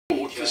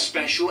for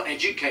special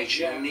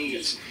educational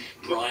needs.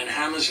 Brian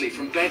Hammersley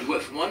from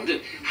Bedworth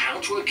wondered how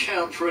to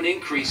account for an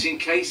increase in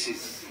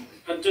cases.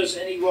 And does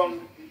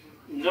anyone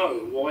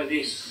know why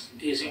this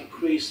is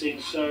increasing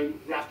so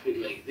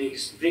rapidly,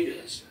 these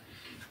figures?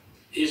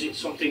 Is it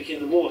something in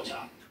the water?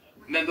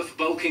 Member for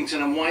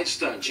Bulkington and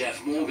Whitestone,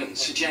 Jeff Morgan,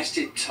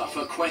 suggested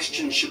tougher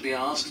questions should be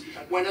asked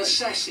when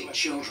assessing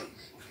children.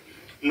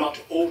 Not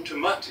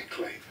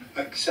automatically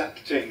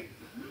accepting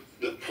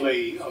the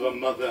plea of a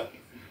mother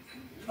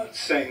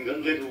saying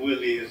that little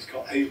Willie has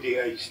got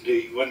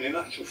ADHD, when in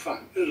actual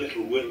fact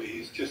little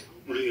Willie is just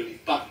really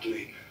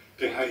badly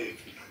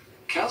behaved.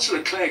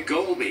 Councillor Claire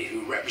Golby,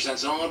 who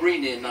represents Arbury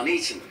near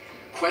Nuneaton,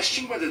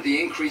 questioned whether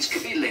the increase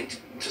could be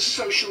linked to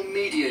social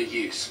media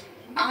use.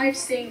 I've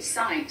seen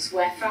sites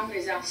where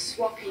families are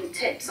swapping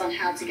tips on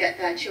how to get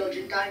their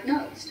children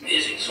diagnosed.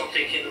 Is it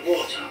something in the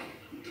water?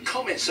 The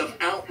comments of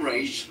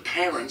outraged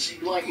parents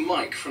like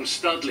Mike from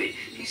Studley.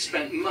 He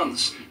spent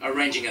months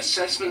arranging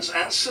assessments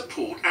and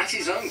support at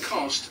his own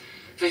cost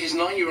for his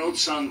 9-year-old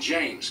son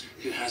James,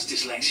 who has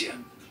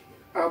dyslexia.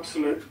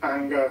 Absolute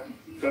anger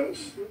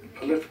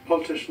that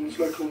politicians,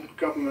 local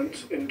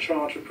government in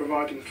charge of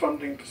providing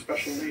funding for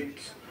special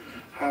needs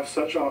have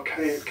such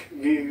archaic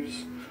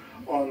views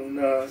on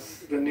the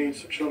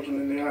needs of children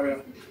in the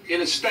area. In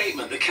a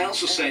statement, the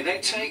council say they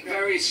take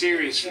very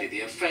seriously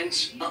the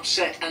offence,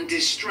 upset and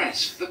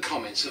distress the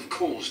comments have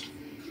caused.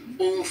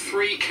 All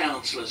 3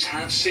 councillors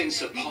have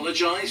since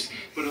apologised,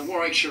 but a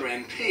Warwickshire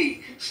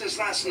MP says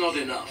that's not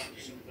enough.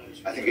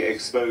 I think it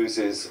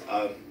exposes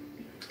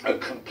a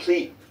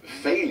complete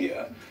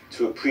failure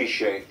to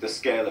appreciate the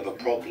scale of a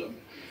problem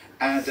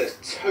and a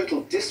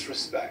total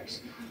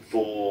disrespect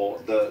for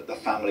the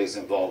families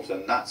involved,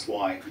 and that's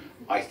why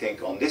I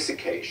think on this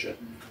occasion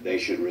they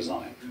should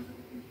resign.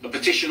 A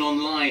petition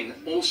online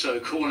also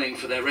calling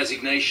for their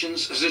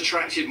resignations has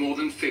attracted more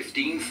than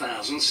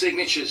 15,000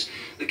 signatures.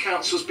 The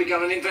council's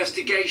begun an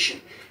investigation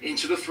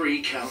into the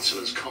 3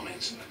 councillors'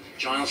 comments.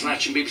 Giles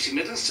Latcham, BBC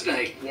Midlands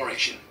Today,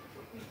 Warwickshire.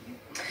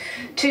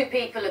 2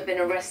 people have been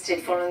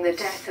arrested following the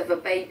death of a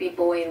baby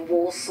boy in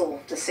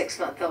Walsall. The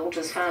 6-month-old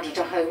was found at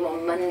a home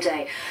on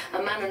Monday.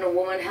 A man and a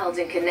woman held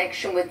in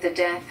connection with the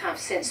death have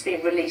since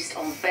been released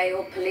on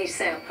bail. Police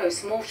say a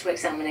post-mortem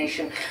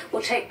examination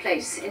will take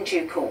place in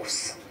due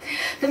course.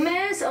 The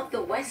mayors of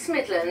the West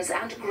Midlands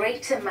and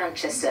Greater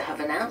Manchester have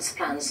announced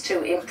plans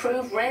to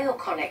improve rail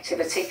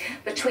connectivity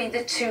between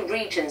the 2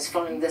 regions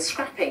following the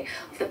scrapping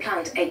of the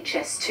planned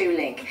HS2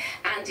 link.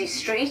 Andy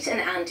Street and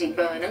Andy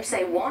Burnham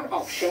say one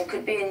option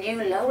could be a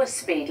new lower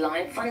speed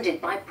line funded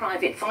by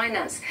private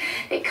finance.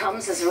 It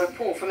comes as a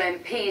report from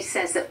MPs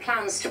says that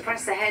plans to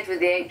press ahead with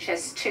the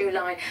HS2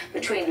 line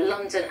between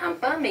London and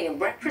Birmingham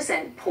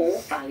represent poor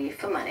value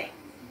for money.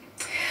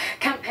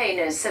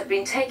 Campaigners have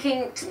been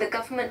taking the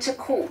government to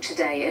court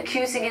today,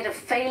 accusing it of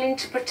failing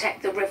to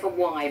protect the River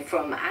Wye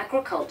from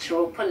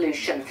agricultural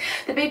pollution.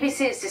 The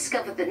BBC has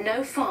discovered that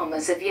no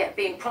farmers have yet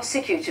been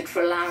prosecuted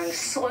for allowing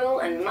soil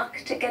and muck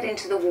to get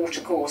into the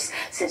watercourse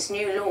since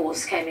new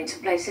laws came into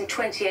place in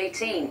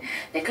 2018.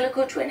 Nicola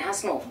Goodwin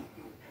has more.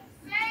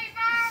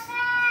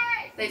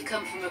 They've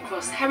come from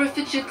across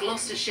Herefordshire,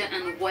 Gloucestershire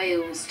and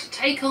Wales to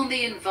take on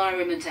the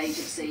Environment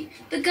Agency,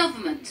 the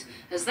government,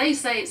 as they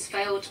say it's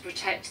failed to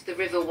protect the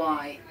River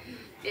Wye.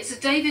 It's a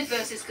David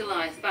versus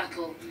Goliath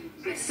battle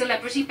with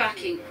celebrity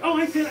backing. Oh,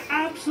 I feel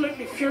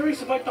absolutely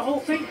furious about the whole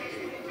thing.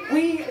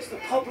 We as the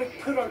public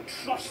put our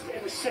trust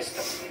in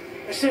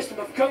a system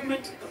of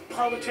government, of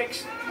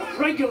politics, of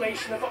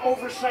regulation, of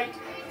oversight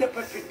that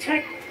would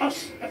protect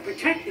us and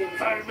protect the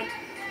environment.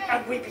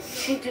 And we've been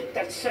cheated.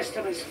 That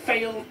system has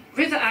failed.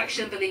 River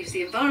Action believes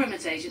the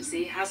Environment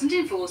Agency hasn't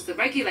enforced the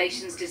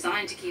regulations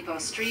designed to keep our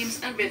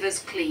streams and rivers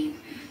clean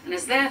and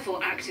has therefore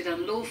acted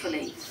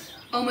unlawfully.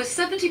 Almost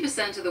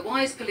 70% of the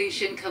Wye's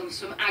pollution comes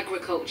from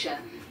agriculture,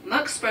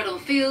 muck spread on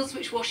fields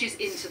which washes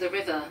into the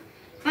river.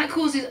 That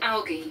causes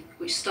algae,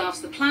 which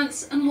starves the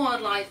plants and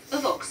wildlife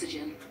of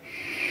oxygen.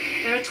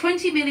 There are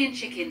 20 million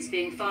chickens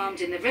being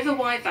farmed in the River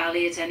Wye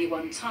Valley at any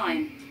one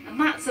time, and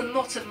that's a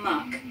lot of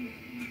muck.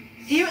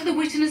 Here at the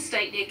Witton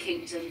Estate near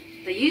Kington,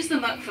 they use the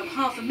muck from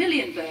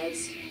 500,000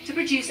 birds to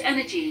produce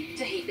energy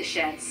to heat the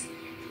sheds.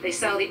 They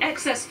sell the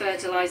excess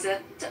fertiliser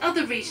to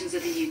other regions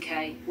of the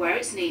UK where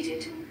it's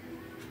needed.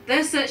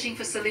 They're searching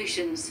for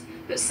solutions,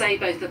 but say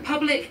both the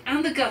public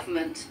and the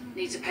government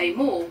need to pay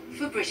more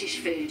for British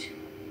food.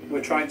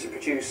 We're trying to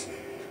produce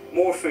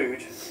more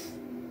food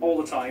all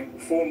the time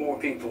for more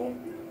people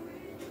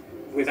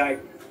without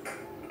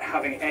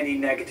having any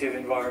negative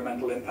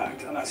environmental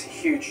impact, and that's a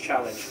huge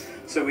challenge.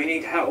 So we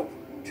need help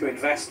to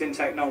invest in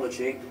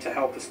technology to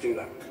help us do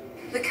that.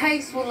 The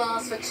case will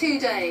last for 2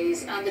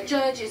 days and the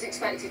judge is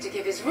expected to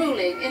give his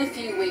ruling in a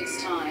few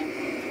weeks' time.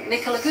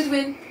 Nicola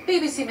Goodwin,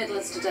 BBC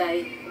Midlands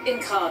Today, in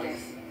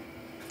Cardiff.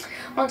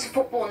 On to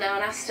football now,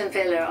 and Aston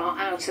Villa are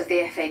out of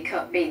the FA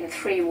Cup, beaten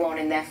 3-1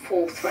 in their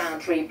fourth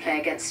round replay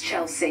against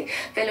Chelsea.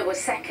 Villa were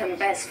second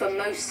best for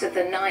most of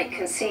the night,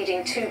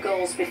 conceding 2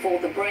 goals before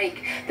the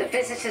break. The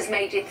visitors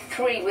made it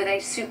 3 with a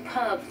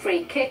superb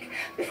free kick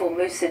before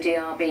Moussa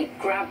Diaby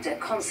grabbed a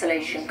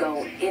consolation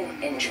goal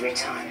in injury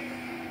time.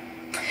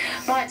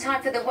 Right,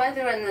 time for the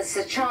weather, and there's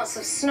a chance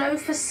of snow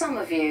for some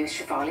of you.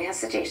 Shafarlie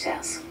has the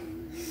details.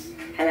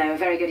 Hello, a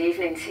very good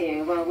evening to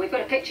you. Well, we've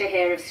got a picture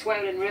here of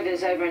swollen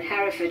rivers over in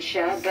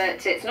Herefordshire,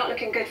 but it's not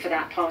looking good for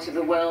that part of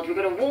the world. We've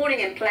got a warning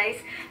in place,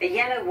 a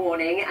yellow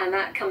warning, and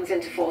that comes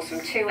into force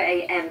from 2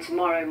 a.m.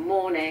 tomorrow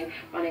morning,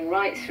 running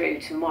right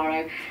through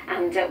tomorrow,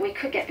 and we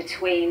could get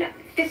between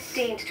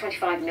 15 to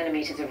 25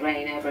 millimetres of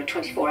rain over a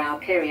 24-hour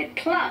period.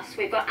 Plus,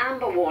 we've got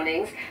amber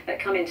warnings that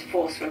come into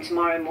force from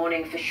tomorrow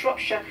morning for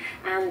Shropshire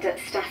and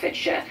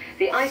Staffordshire.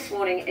 The ice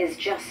warning is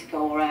just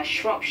for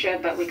Shropshire,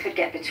 but we could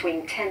get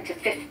between 10 to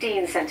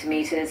 15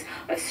 centimetres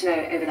of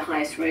snow over the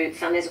highest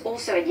routes. And there's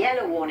also a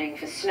yellow warning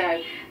for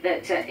snow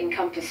that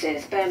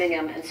encompasses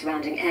Birmingham and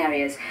surrounding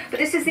areas. But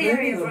this is the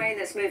area of rain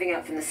that's moving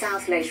up from the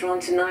south later on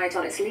tonight.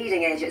 On its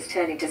leading edge, it's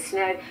turning to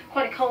snow.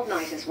 Quite a cold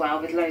night as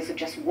well, with lows of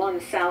just 1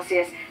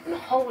 Celsius, and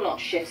the whole lot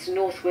shifts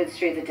northwards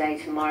through the day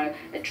tomorrow.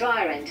 A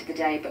drier end to the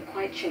day, but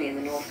quite chilly in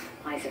the north,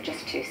 highs of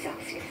just 2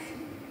 Celsius.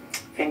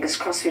 Fingers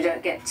crossed we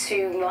don't get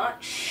too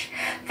much.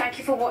 Thank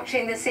you for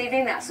watching this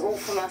evening. That's all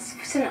from us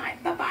for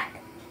tonight. Bye-bye.